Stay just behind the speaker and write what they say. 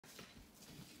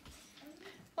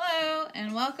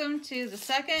and welcome to the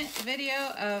second video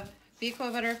of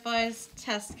Beequa Butterfly's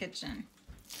test kitchen.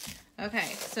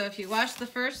 Okay, so if you watched the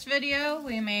first video,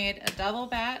 we made a double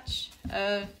batch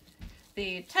of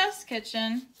the test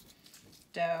kitchen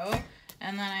dough,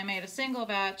 and then I made a single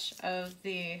batch of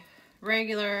the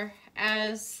regular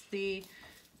as the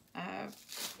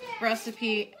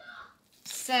recipe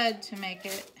said to make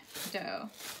it dough.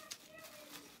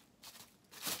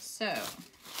 So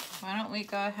why don't we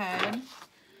go ahead,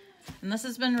 and this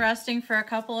has been resting for a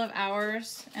couple of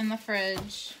hours in the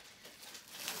fridge.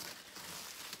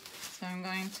 So I'm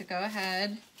going to go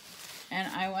ahead and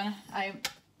I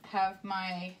have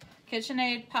my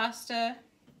KitchenAid pasta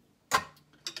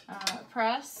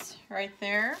press right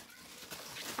there.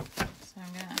 So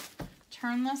I'm gonna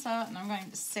turn this out and I'm going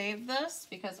to save this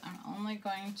because I'm only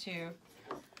going to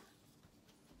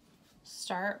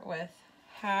start with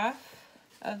half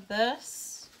of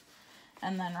this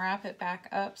and then wrap it back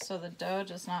up so the dough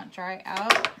does not dry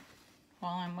out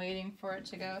while I'm waiting for it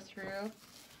to go through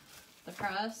the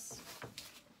press.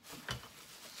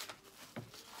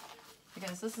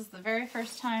 Because this is the very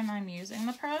first time I'm using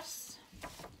the press,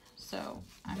 so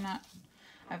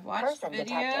I've watched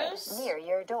videos. Near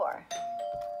your door.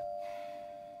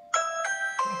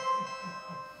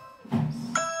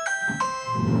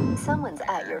 Someone's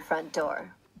at your front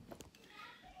door.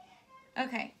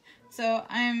 Okay, so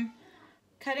I'm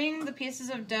cutting the pieces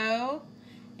of dough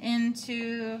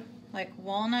into like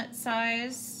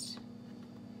walnut-sized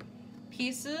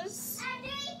pieces,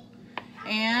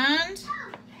 and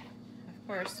of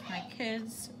course my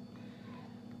kids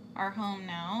are home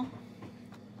now.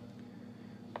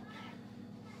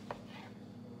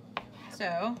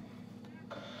 So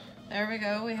there we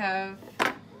go. We have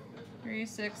 3,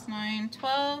 6, 9,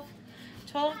 12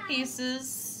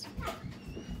 pieces.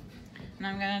 And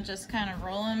I'm gonna just kind of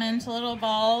roll them into little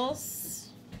balls.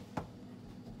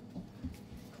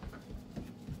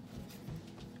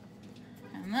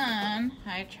 And then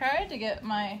I tried to get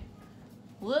my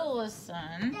littlest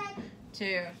son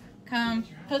to come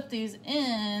put these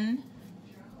in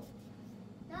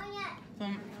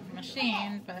the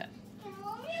machine, but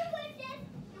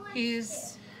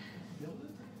he's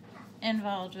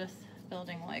involved with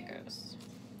building Legos,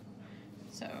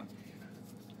 so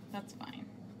that's fine.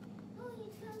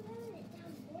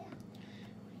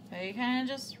 But you kind of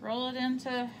just roll it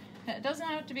into, it doesn't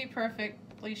have to be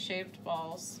perfectly shaped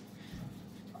balls.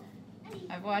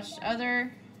 I've watched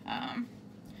other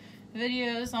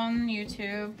videos on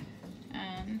YouTube,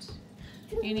 and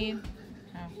you need,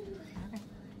 oh,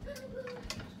 okay.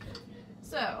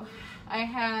 So I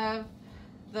have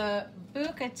the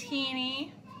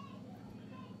Beequa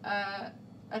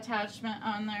attachment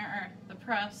on there, or the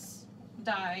press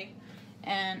die,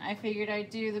 and I figured I'd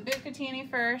do the Beequa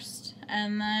first,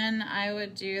 and then I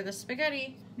would do the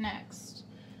spaghetti next.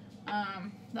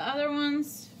 The other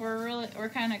ones we're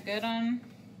kind of good on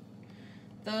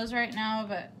those right now,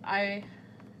 but I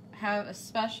have a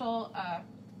special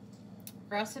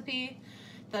recipe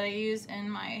that I use in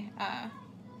my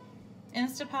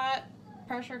Instapot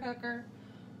pressure cooker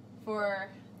for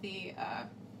the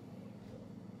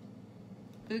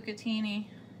Beequa.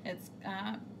 It's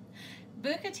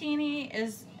Beequa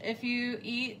is, if you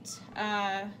eat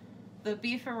the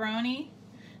beefaroni,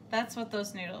 that's what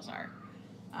those noodles are.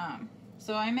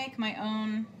 So I make my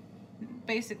own,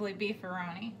 basically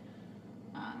beefaroni.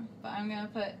 But I'm gonna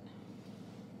put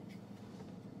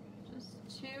just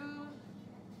 2,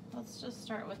 let's just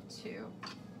start with 2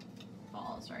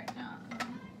 balls right now.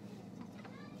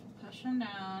 Push them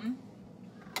down,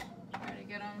 try to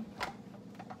get them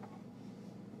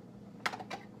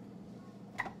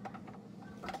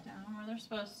down where they're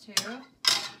supposed to.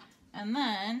 And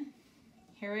then,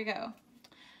 here we go.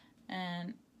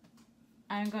 And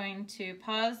I'm going to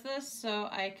pause this so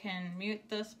I can mute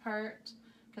this part,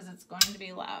 because it's going to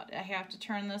be loud. I have to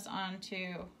turn this on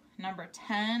to number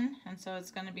 10, and so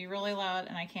it's going to be really loud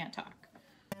and I can't talk.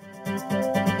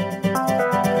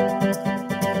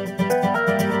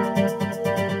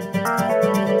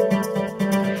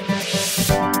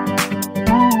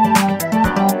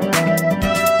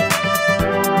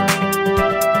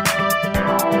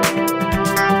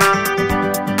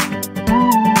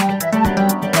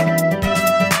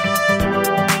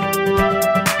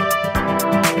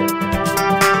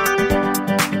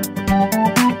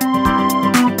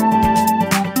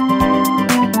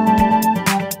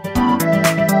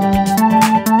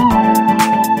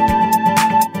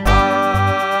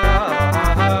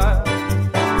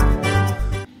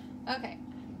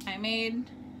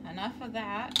 Enough of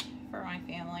that for my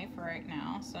family for right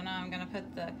now. So now I'm gonna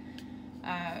put the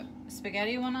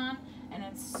spaghetti one on, and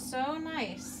it's so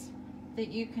nice that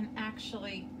you can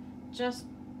actually just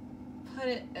put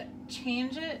it,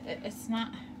 change it. It's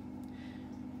not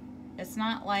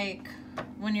like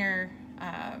when you're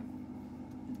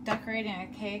decorating a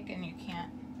cake and you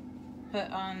can't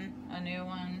put on a new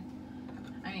one.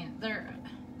 I mean,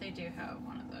 they do have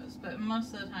one of those, but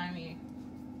most of the time,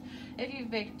 if you've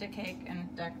baked a cake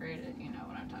and decorated it, you know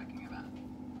what I'm talking about.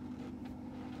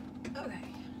 Okay,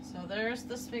 so there's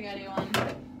the spaghetti one.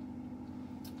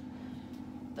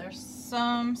 There's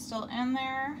some still in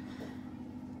there.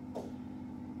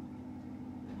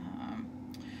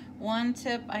 One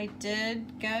tip I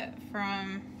did get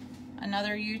from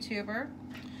another YouTuber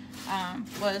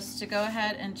was to go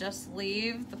ahead and just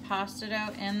leave the pasta dough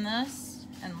in this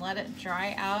and let it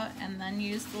dry out, and then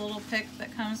use the little pick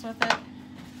that comes with it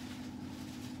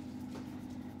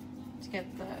to get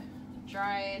the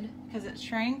dried, because it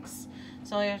shrinks.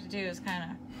 So all you have to do is kind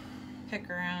of pick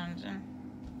around and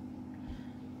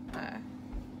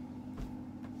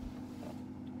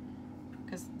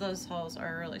because those holes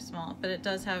are really small, but it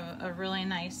does have a really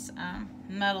nice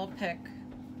metal pick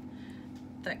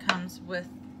that comes with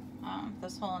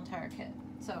this whole entire kit.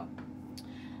 So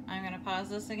I'm gonna pause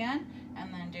this again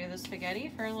and then do the spaghetti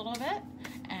for a little bit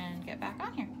and get back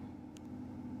on here.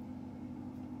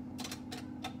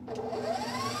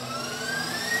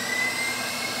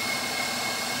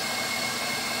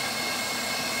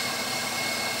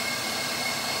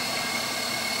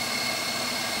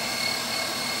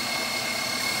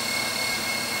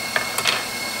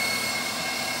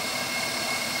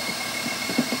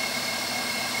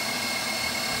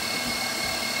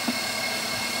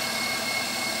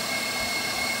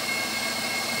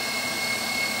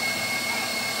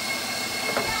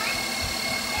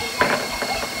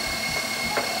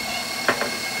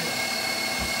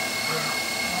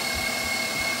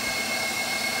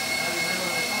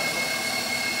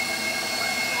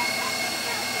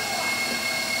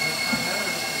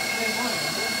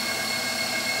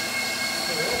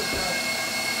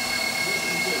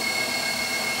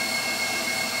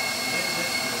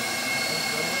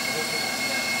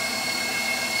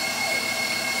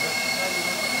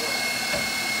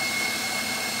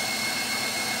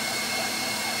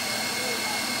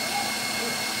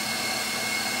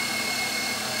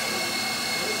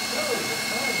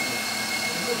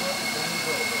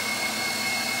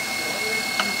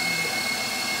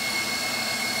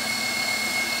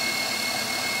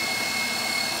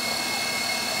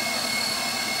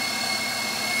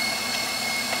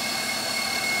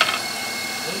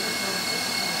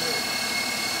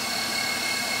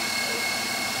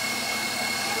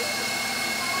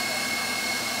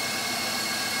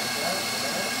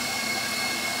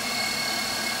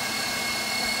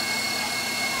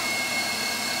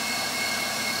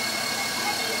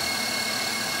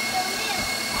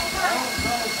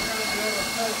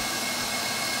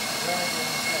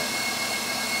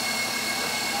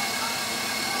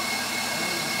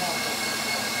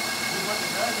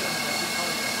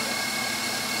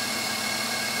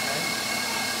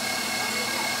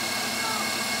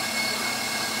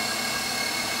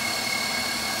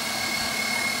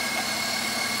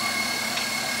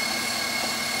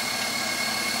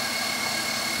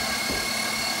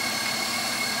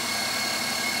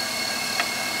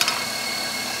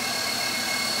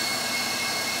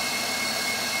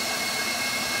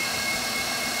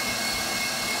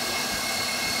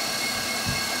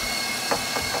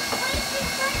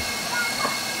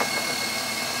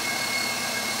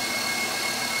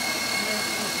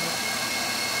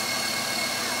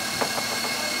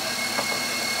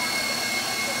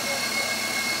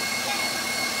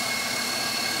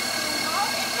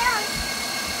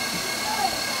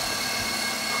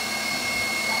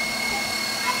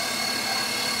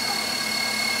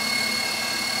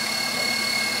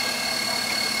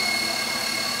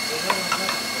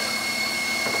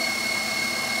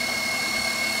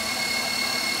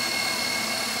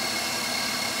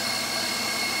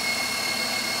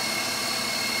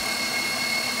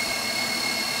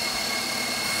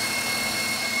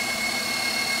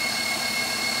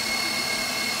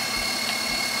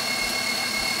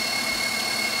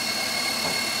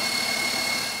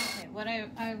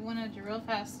 I wanted to real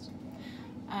fast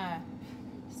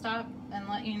stop and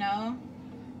let you know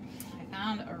I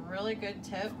found a really good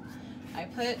tip. I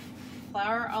put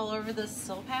flour all over this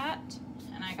silpat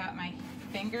and I got my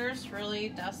fingers really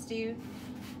dusty,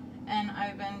 and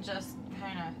I've been just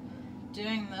kind of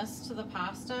doing this to the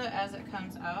pasta as it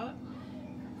comes out,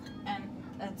 and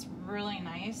it's really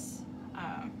nice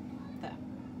that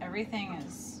everything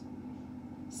is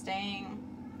staying.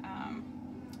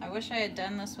 I wish I had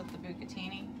done this with the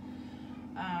bucatini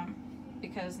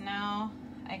because now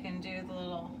I can do the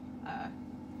little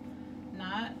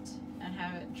knot and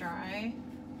have it dry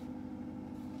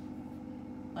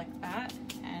like that,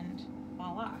 and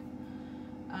voila.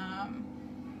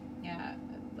 Yeah,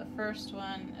 the first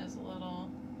one is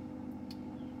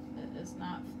it is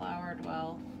not floured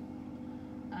well,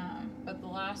 but the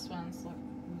last ones look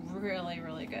really,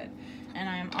 really good. And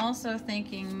I'm also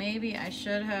thinking maybe I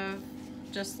should have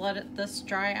just let this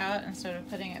dry out instead of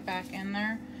putting it back in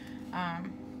there.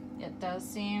 It does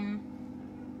seem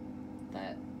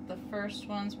that the first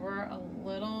ones were a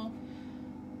little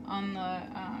on the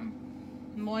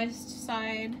moist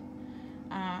side,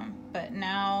 but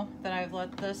now that I've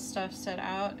let this stuff sit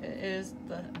out, it is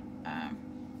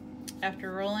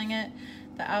after rolling it,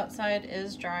 the outside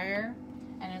is drier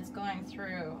and it's going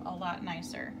through a lot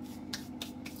nicer.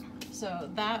 So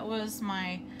that was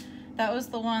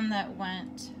the one that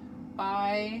went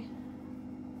by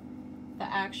the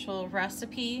actual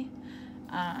recipe.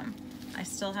 I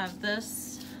still have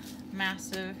this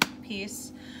massive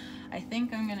piece. I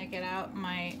think I'm gonna get out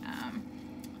my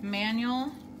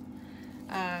manual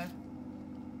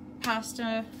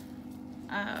pasta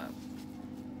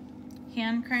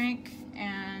hand crank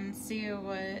and see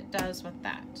what it does with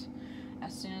that.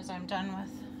 As soon as I'm done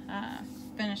with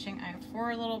finishing, I have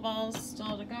 4 little balls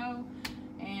still to go,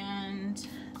 and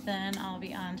then I'll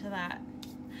be on to that.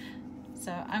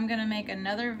 So I'm gonna make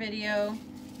another video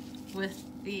with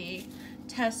the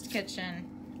test kitchen.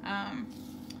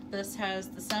 This has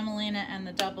the semolina and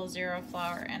the 00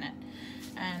 flour in it,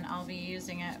 and I'll be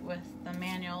using it with the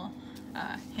manual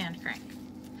hand crank.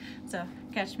 So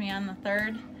catch me on the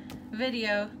 3rd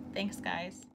video. Thanks,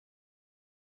 guys.